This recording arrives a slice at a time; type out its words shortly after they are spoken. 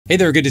Hey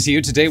there, good to see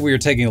you. Today we are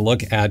taking a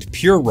look at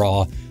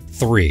PureRaw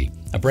 3,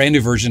 a brand new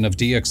version of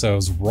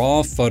DxO's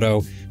raw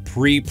photo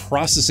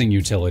pre-processing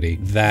utility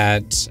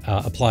that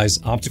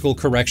applies optical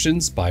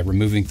corrections by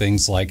removing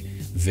things like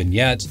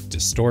vignette,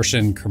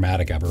 distortion,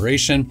 chromatic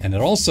aberration, and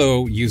it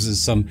also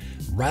uses some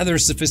rather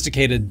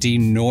sophisticated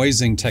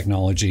denoising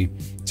technology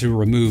to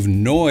remove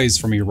noise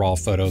from your raw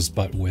photos,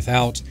 but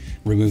without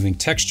removing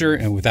texture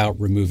and without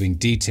removing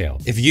detail.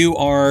 If you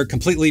are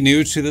completely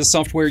new to this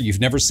software, you've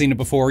never seen it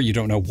before, you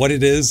don't know what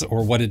it is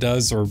or what it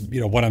does or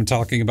what I'm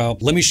talking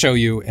about, let me show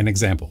you an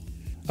example.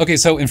 Okay,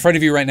 so in front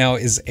of you right now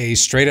is a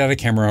straight out of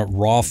camera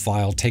raw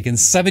file taken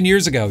 7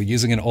 years ago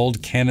using an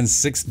old Canon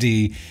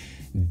 6D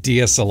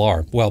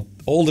DSLR. Well,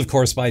 old of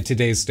course by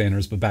today's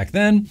standards, but back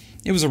then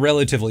it was a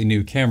relatively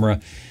new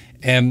camera.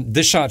 And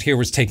this shot here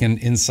was taken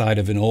inside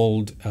of an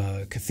old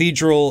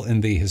cathedral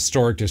in the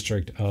historic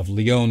district of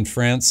Lyon,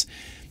 France.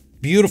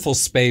 Beautiful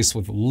space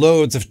with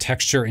loads of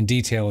texture and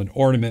detail and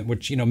ornament,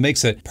 which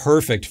makes it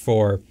perfect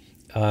for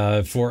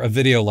a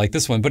video like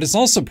this one. But it's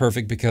also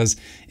perfect because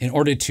in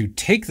order to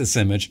take this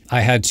image,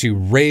 I had to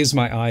raise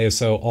my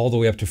ISO all the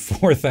way up to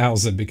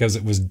 4,000 because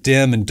it was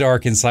dim and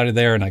dark inside of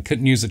there and I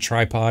couldn't use a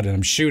tripod and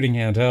I'm shooting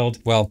handheld.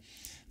 Well,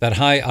 that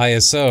high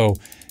ISO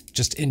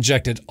just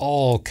injected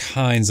all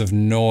kinds of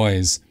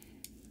noise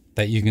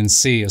that you can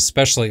see,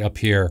 especially up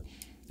here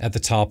at the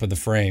top of the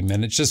frame.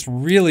 And it just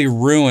really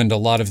ruined a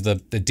lot of the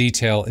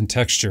detail and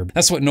texture.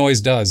 That's what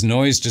noise does.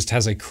 Noise just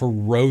has a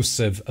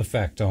corrosive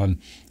effect on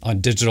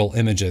digital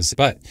images.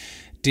 But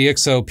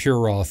DxO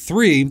PureRaw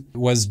 3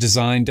 was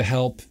designed to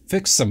help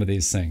fix some of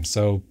these things.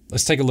 So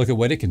let's take a look at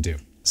what it can do.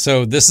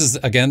 So this is,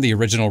 again, the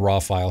original raw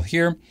file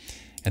here.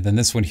 And then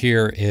this one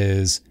here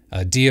is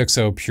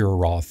DxO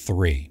PureRaw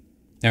 3.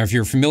 Now, if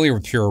you're familiar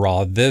with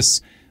PureRaw, this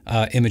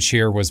image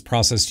here was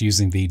processed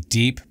using the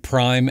Deep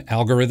Prime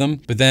algorithm.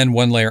 But then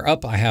one layer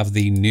up, I have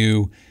the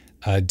new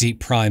Deep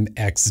Prime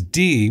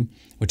XD,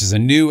 which is a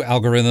new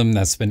algorithm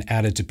that's been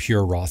added to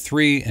PureRaw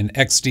 3, and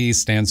XD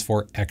stands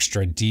for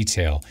extra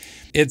detail.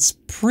 It's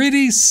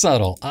pretty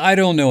subtle. I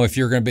don't know if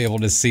you're going to be able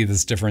to see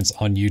this difference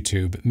on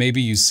YouTube.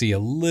 Maybe you see a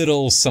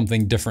little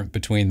something different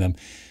between them.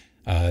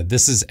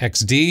 This is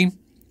XD,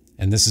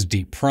 and this is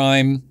Deep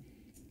Prime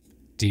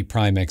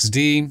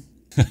XD.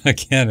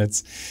 Again,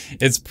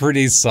 it's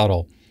pretty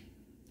subtle.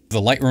 The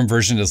Lightroom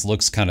version just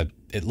looks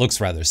it looks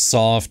rather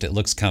soft, it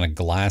looks kind of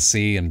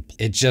glassy, and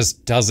it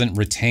just doesn't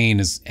retain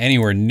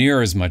anywhere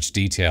near as much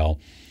detail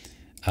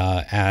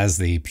as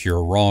the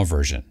PureRaw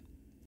version.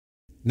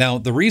 Now,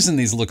 the reason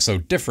these look so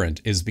different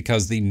is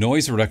because the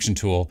noise reduction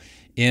tool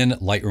in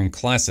Lightroom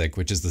Classic,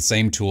 which is the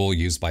same tool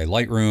used by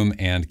Lightroom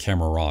and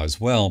Camera Raw as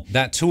well,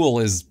 that tool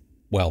is,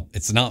 well,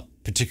 it's not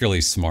particularly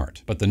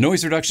smart. But the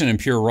noise reduction in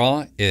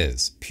PureRaw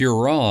is.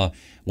 PureRaw,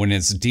 when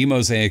it's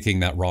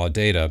demosaicing that raw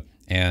data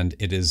and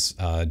it is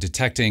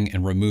detecting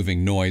and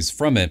removing noise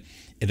from it,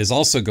 it is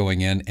also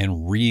going in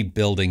and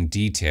rebuilding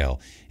detail.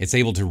 It's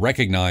able to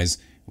recognize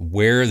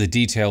where the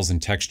details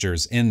and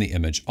textures in the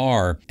image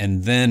are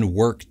and then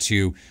work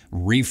to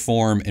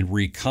reform and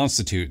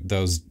reconstitute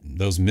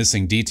those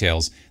missing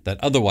details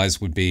that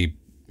otherwise would be,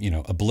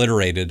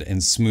 obliterated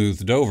and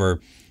smoothed over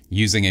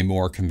using a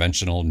more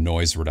conventional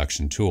noise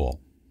reduction tool.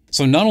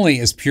 So not only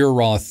is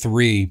PureRaw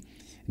 3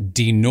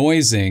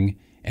 denoising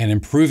and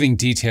improving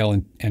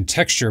detail and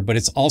texture, but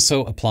it's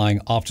also applying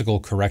optical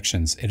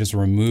corrections. It is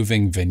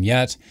removing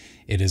vignette,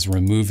 it is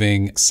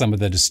removing some of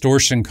the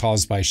distortion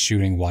caused by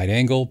shooting wide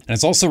angle, and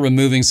it's also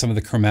removing some of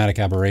the chromatic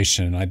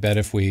aberration. And I bet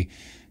if we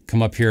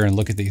come up here and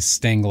look at these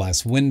stained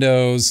glass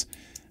windows,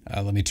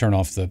 let me turn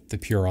off the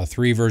PureRaw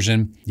 3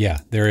 version. Yeah,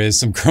 there is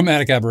some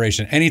chromatic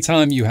aberration.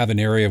 Anytime you have an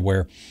area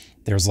where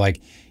there's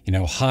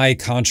high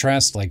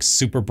contrast, like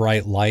super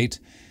bright light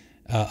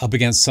up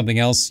against something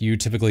else, you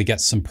typically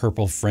get some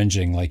purple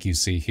fringing like you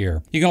see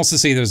here. You can also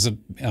see there's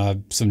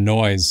some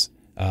noise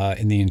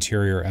in the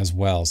interior as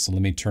well. So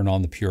let me turn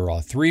on the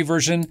PureRaw 3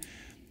 version.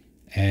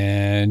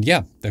 And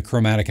yeah, the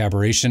chromatic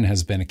aberration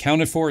has been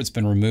accounted for. It's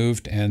been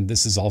removed. And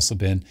this has also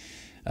been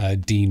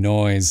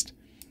denoised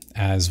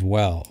as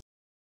well.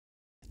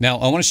 Now,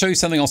 I want to show you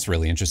something else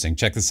really interesting.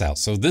 Check this out.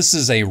 So this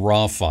is a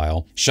raw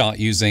file shot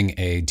using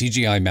a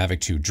DJI Mavic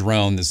 2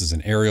 drone. This is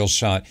an aerial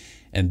shot.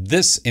 And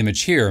this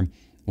image here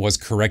was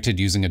corrected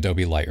using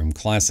Adobe Lightroom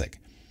Classic.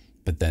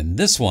 But then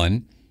this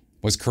one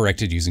was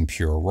corrected using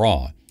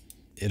PureRaw.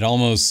 It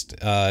almost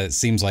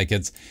seems like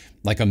it's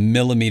like a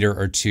millimeter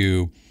or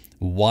two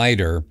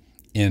wider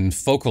in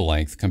focal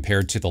length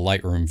compared to the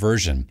Lightroom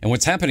version. And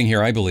what's happening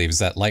here, I believe, is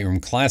that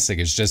Lightroom Classic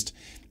is just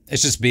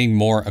being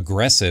more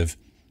aggressive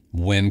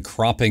when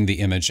cropping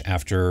the image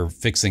after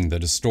fixing the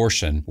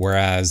distortion,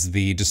 whereas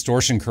the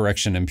distortion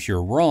correction in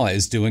PureRaw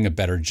is doing a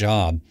better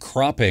job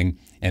cropping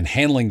and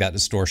handling that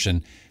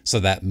distortion so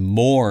that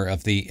more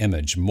of the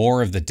image,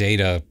 more of the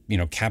data,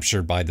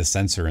 captured by the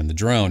sensor in the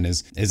drone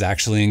is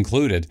actually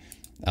included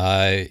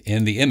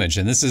in the image.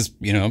 And this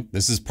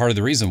is part of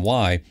the reason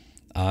why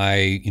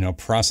I,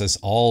 process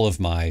all of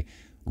my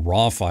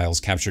raw files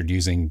captured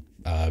using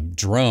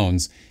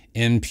drones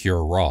in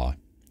PureRaw.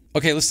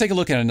 Okay, let's take a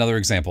look at another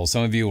example.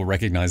 Some of you will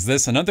recognize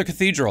this. Another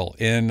cathedral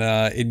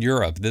in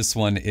Europe. This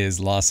one is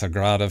La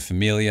Sagrada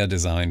Familia,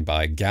 designed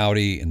by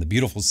Gaudi in the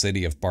beautiful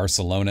city of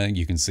Barcelona.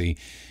 You can see,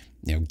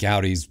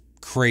 Gaudi's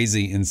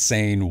crazy,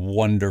 insane,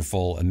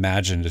 wonderful,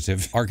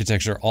 imaginative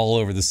architecture all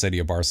over the city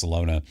of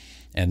Barcelona.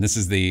 And this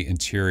is the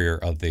interior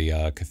of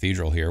the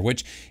cathedral here,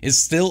 which is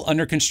still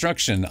under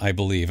construction, I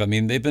believe. I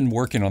mean, they've been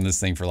working on this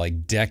thing for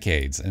like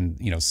decades, and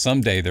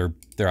someday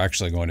they're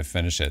actually going to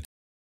finish it.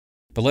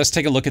 But let's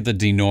take a look at the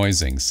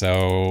denoising.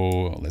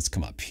 So let's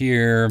come up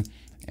here,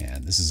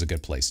 and this is a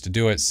good place to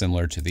do it,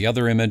 similar to the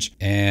other image.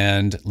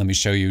 And let me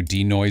show you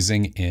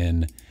denoising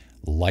in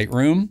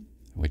Lightroom,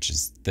 which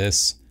is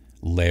this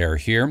layer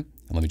here. And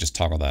let me just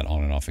toggle that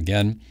on and off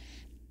again.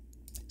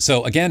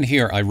 So again,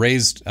 here I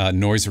raised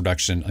noise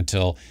reduction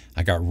until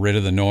I got rid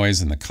of the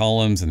noise in the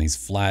columns and these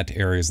flat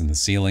areas in the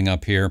ceiling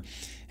up here.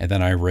 And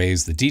then I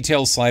raised the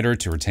detail slider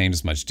to retain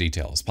as much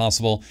detail as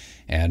possible.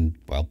 And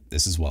well,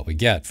 this is what we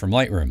get from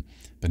Lightroom.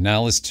 But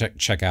now let's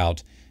check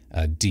out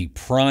Deep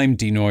Prime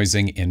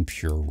denoising in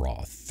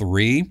PureRaw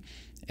 3.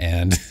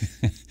 And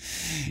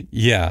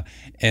yeah,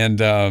 and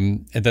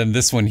then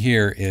this one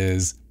here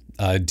is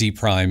Deep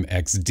Prime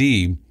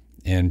XD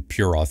in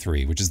PureRaw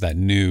 3, which is that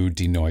new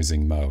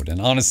denoising mode. And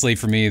honestly,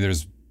 for me,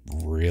 there's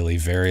really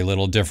very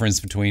little difference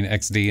between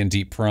XD and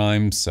Deep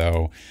Prime.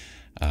 So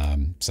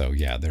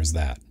yeah, there's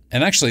that.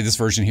 And actually, this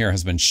version here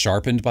has been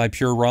sharpened by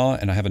PureRaw,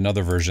 and I have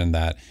another version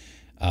that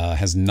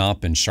has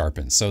not been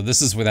sharpened. So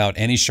this is without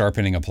any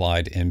sharpening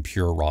applied in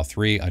PureRaw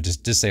 3. I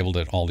just disabled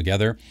it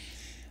altogether.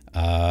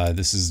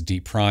 This is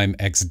Deep Prime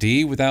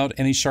XD without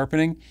any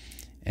sharpening.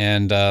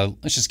 And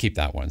let's just keep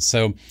that one.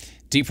 So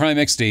Deep Prime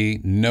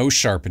XD, no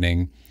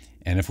sharpening.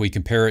 And if we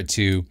compare it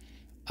to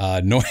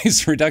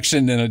noise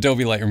reduction in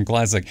Adobe Lightroom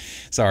Classic,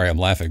 sorry, I'm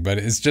laughing, but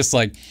it's just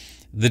like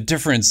the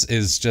difference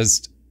is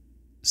just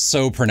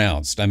so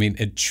pronounced. I mean,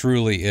 it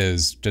truly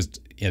is just,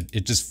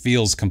 it just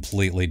feels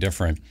completely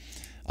different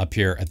up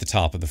here at the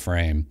top of the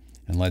frame.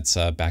 And let's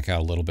back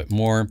out a little bit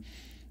more.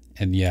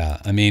 And yeah,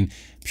 I mean,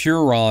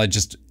 PureRaw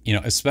just,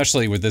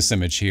 especially with this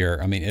image here,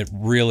 I mean, it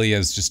really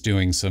is just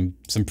doing some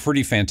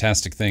pretty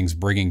fantastic things,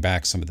 bringing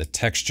back some of the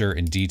texture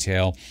and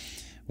detail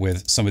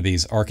with some of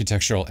these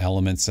architectural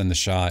elements in the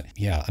shot.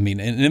 Yeah, I mean,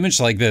 an image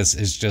like this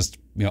is just,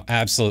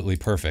 absolutely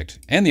perfect.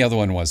 And the other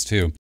one was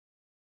too.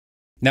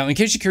 Now, in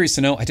case you're curious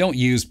to know, I don't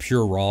use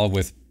PureRaw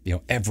with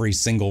every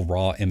single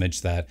raw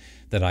image that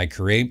I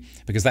create,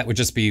 because that would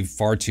just be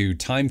far too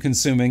time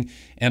consuming.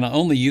 And I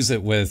only use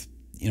it with,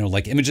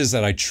 like images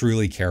that I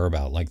truly care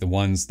about, like the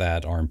ones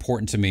that are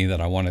important to me that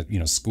I want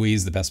to,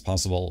 squeeze the best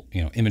possible,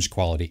 image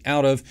quality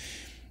out of.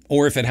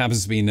 Or if it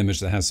happens to be an image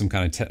that has some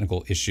kind of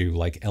technical issue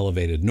like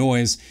elevated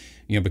noise,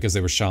 because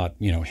they were shot,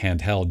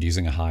 handheld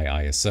using a high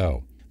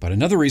ISO. But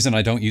another reason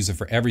I don't use it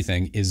for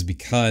everything is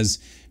because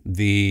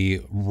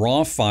the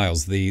raw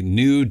files, the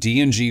new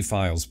DNG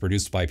files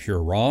produced by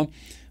PureRaw,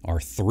 are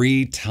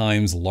 3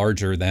 times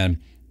larger than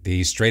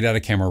the straight out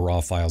of camera raw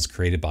files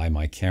created by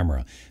my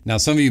camera. Now,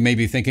 some of you may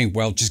be thinking,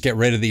 well, just get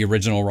rid of the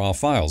original raw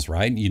files,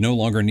 right? You no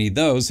longer need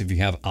those if you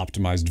have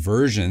optimized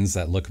versions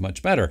that look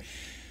much better.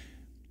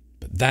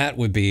 But that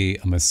would be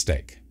a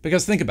mistake.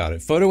 Because think about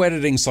it, photo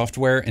editing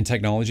software and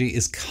technology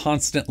is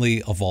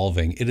constantly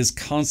evolving. It is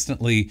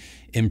constantly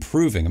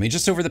improving. I mean,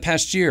 just over the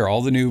past year,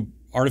 all the new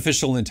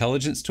artificial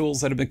intelligence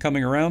tools that have been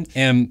coming around.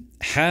 And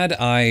had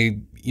I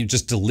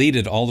just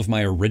deleted all of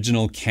my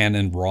original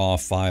Canon RAW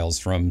files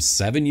from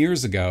 7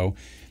 years ago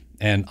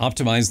and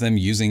optimized them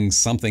using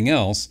something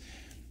else,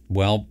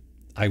 well,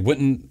 I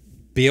wouldn't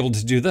be able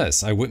to do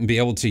this. I wouldn't be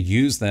able to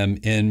use them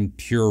in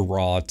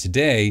PureRaw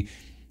today,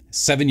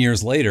 7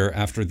 years later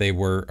after they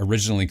were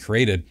originally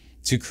created,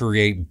 to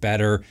create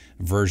better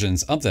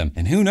versions of them.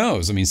 And who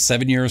knows? I mean,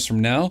 7 years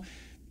from now,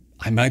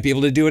 I might be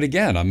able to do it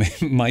again. I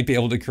might be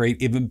able to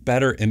create even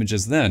better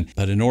images then.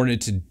 But in order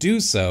to do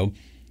so,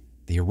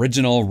 the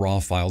original RAW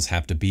files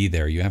have to be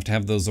there. You have to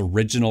have those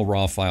original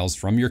RAW files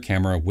from your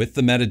camera with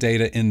the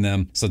metadata in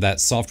them so that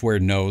software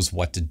knows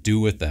what to do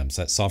with them.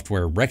 So that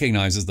software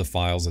recognizes the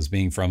files as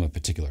being from a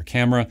particular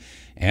camera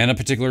and a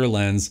particular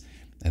lens,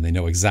 and they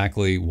know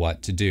exactly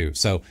what to do.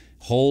 So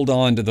hold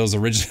on to those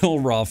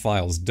original RAW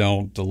files,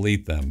 don't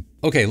delete them.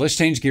 Okay, let's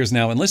change gears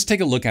now and let's take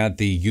a look at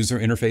the user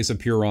interface of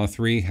PureRaw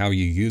 3, how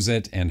you use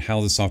it, and how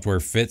the software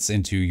fits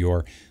into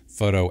your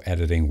photo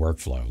editing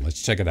workflow.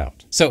 Let's check it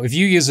out. So if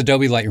you use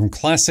Adobe Lightroom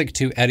Classic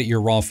to edit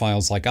your RAW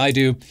files like I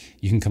do,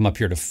 you can come up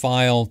here to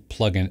File,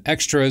 Plug in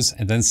Extras,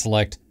 and then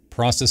select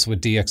Process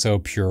with DxO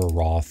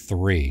PureRaw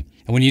 3.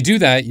 And when you do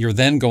that, you're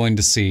then going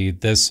to see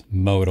this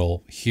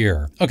modal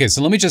here. Okay,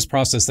 so let me just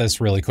process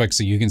this really quick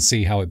so you can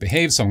see how it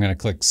behaves. So I'm going to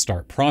click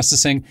Start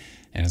Processing,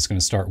 and it's going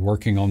to start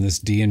working on this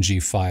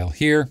DNG file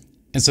here.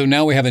 And so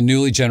now we have a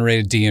newly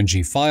generated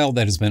DNG file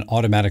that has been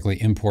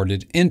automatically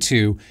imported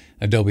into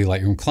Adobe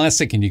Lightroom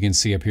Classic. And you can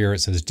see up here, it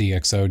says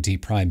DxO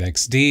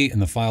D'XD in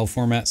the file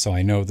format. So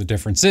I know what the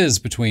difference is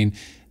between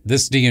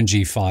this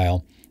DNG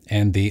file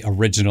and the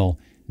original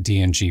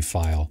DNG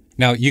file.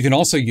 Now, you can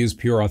also use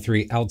PureRaw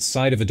 3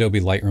 outside of Adobe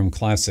Lightroom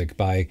Classic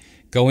by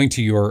going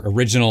to your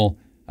original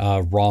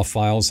RAW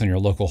files on your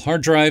local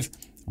hard drive,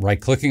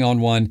 right-clicking on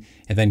one,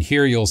 and then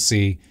here you'll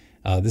see,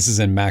 this is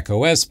in Mac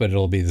OS, but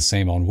it'll be the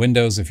same on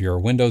Windows if you're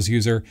a Windows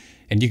user.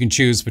 And you can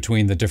choose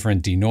between the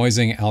different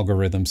denoising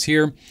algorithms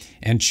here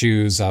and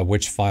choose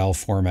which file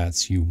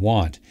formats you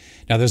want.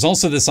 Now there's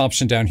also this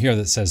option down here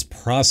that says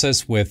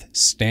process with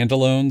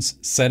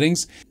standalones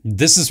settings.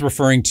 This is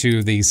referring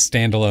to the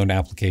standalone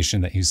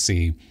application that you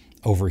see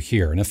over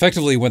here. And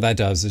effectively what that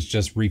does is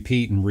just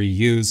repeat and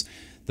reuse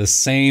the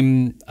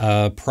same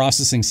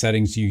processing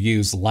settings you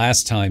used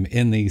last time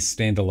in the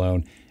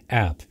standalone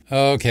app.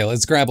 Okay,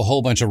 let's grab a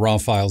whole bunch of raw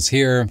files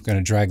here. I'm going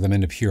to drag them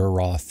into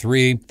PureRaw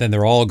 3. Then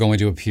they're all going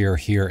to appear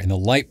here in the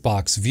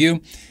Lightbox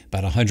view,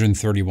 about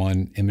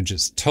 131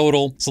 images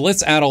total. So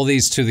let's add all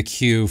these to the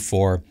queue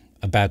for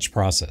a batch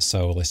process.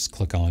 So let's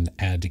click on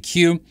Add to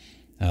Queue.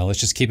 Let's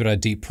just keep it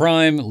at deep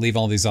prime, leave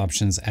all these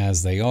options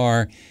as they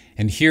are.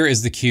 And here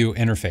is the queue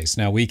interface.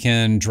 Now we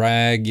can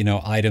drag,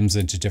 items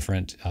into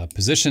different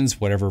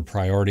positions, whatever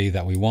priority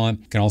that we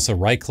want. We can also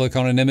right click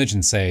on an image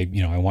and say,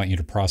 I want you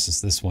to process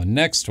this one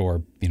next,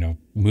 or,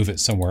 move it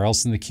somewhere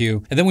else in the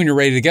queue. And then when you're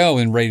ready to go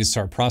and ready to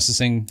start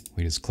processing,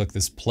 we just click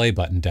this play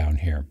button down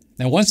here.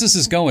 Now, once this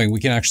is going, we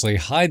can actually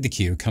hide the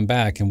queue, come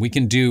back, and we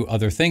can do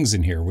other things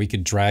in here. We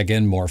could drag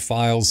in more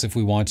files if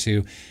we want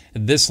to.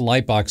 This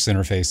Lightbox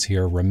interface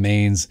here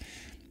remains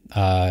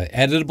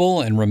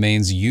editable and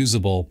remains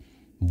usable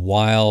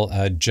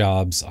while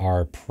jobs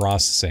are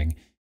processing.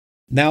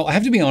 Now, I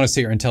have to be honest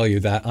here and tell you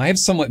that I have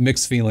somewhat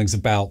mixed feelings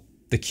about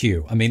the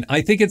queue. I mean,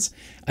 I think it's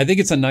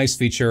a nice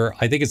feature.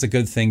 I think it's a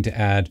good thing to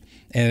add,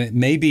 and it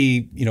may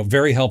be,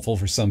 very helpful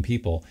for some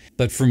people.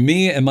 But for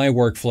me and my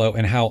workflow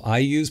and how I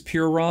use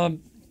PureRaw,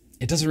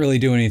 it doesn't really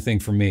do anything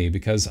for me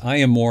because I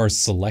am more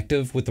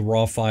selective with the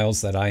raw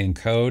files that I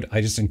encode. I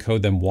just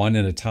encode them one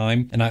at a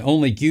time, and I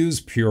only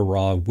use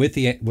PureRaw with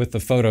the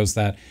photos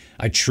that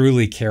I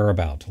truly care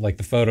about, like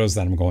the photos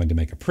that I'm going to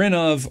make a print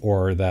of,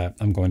 or that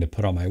I'm going to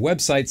put on my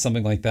website,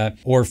 something like that,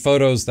 or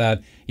photos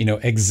that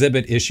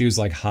exhibit issues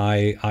like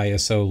high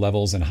ISO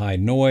levels and high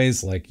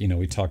noise, like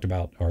we talked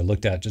about or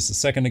looked at just a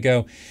second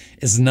ago,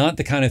 is not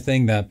the kind of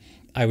thing that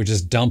I would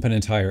just dump an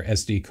entire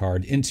SD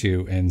card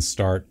into and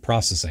start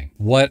processing.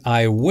 What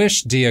I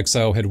wish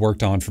DxO had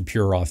worked on for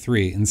PureRaw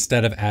 3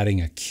 instead of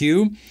adding a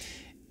queue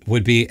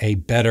would be a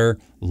better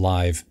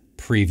live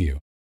preview.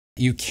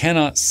 You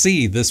cannot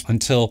see this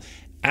until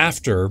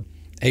after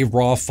a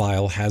raw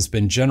file has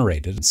been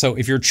generated. So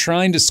if you're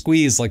trying to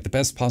squeeze like the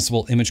best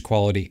possible image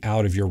quality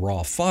out of your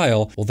raw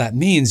file, well, that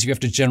means you have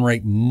to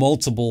generate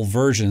multiple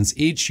versions,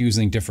 each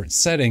using different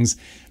settings,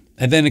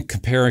 and then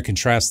compare and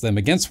contrast them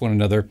against one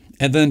another,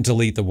 and then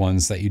delete the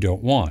ones that you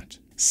don't want.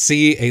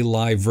 See a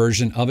live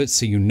version of it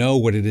so you know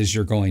what it is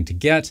you're going to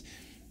get,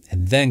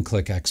 and then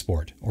click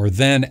export, or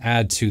then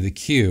add to the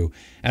queue,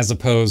 as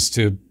opposed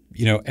to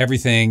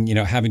everything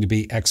having to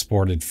be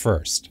exported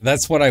first.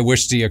 That's what I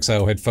wish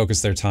DxO had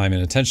focused their time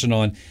and attention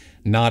on,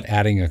 not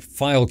adding a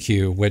file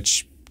queue,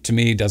 which to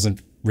me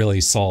doesn't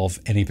really solve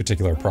any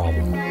particular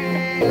problem.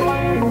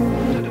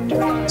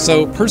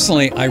 So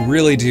personally, I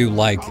really do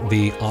like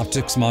the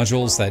optics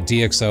modules that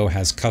DxO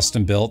has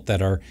custom built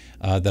that are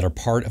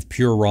part of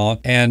PureRaw.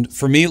 And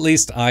for me, at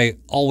least, I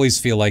always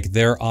feel like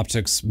their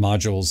optics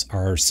modules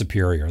are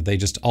superior. They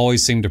just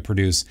always seem to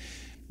produce,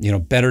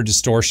 better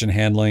distortion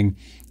handling,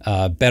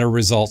 better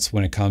results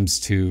when it comes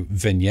to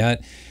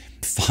vignette.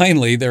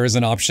 Finally, there is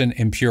an option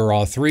in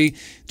PureRaw 3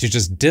 to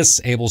just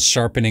disable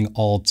sharpening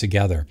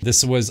altogether.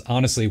 This was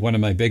honestly one of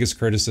my biggest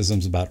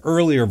criticisms about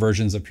earlier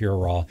versions of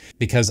PureRaw,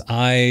 because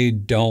I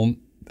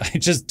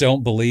just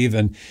don't believe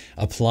in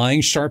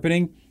applying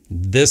sharpening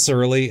this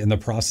early in the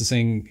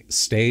processing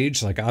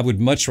stage. Like, I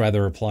would much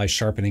rather apply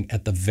sharpening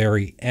at the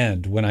very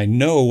end when I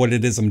know what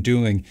it is I'm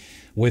doing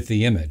with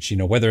the image,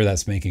 whether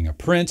that's making a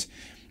print,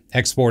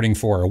 exporting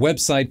for a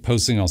website,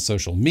 posting on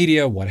social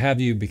media, what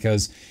have you,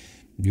 because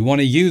you want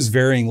to use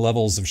varying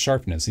levels of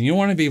sharpness, and you don't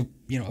want to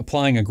be,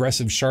 applying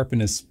aggressive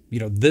sharpness,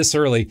 this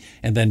early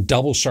and then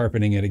double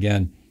sharpening it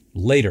again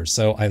later.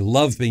 So I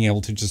love being able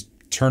to just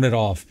turn it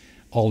off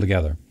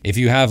altogether. If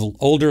you have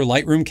older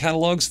Lightroom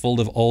catalogs full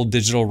of old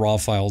digital raw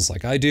files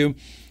like I do,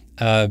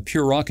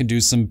 PureRaw can do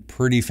some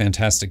pretty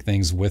fantastic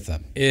things with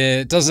them.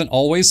 It doesn't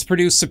always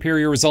produce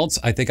superior results.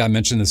 I think I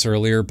mentioned this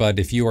earlier, but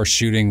if you are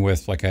shooting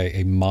with like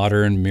a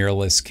modern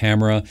mirrorless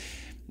camera,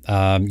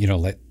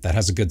 that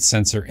has a good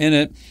sensor in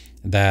it,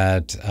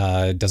 that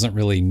doesn't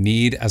really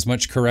need as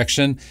much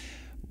correction,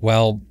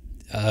 well,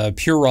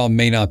 PureRaw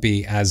may not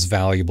be as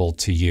valuable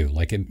to you.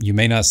 Like, you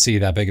may not see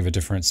that big of a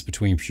difference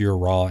between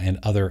PureRaw and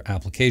other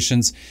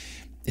applications.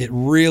 It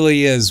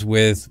really is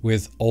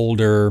with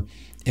older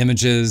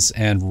images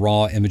and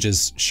raw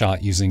images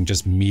shot using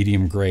just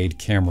medium grade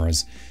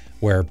cameras,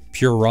 where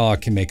PureRaw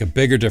can make a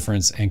bigger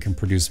difference and can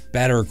produce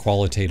better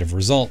qualitative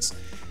results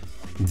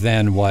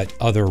than what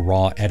other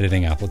raw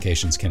editing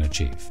applications can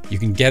achieve. You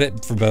can get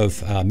it for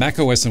both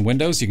macOS and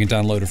Windows. You can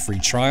download a free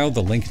trial.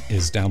 The link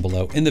is down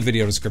below in the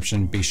video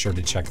description. Be sure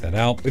to check that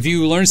out. If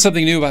you learned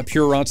something new about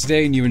PureRaw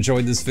today and you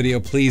enjoyed this video,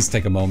 please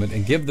take a moment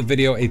and give the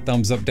video a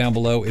thumbs up down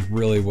below. It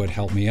really would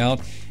help me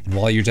out. And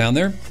while you're down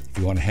there, if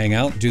you want to hang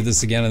out, do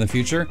this again in the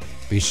future,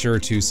 be sure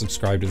to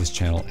subscribe to this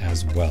channel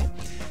as well.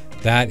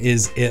 That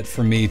is it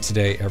for me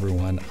today,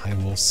 everyone. I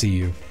will see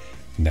you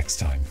next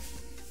time.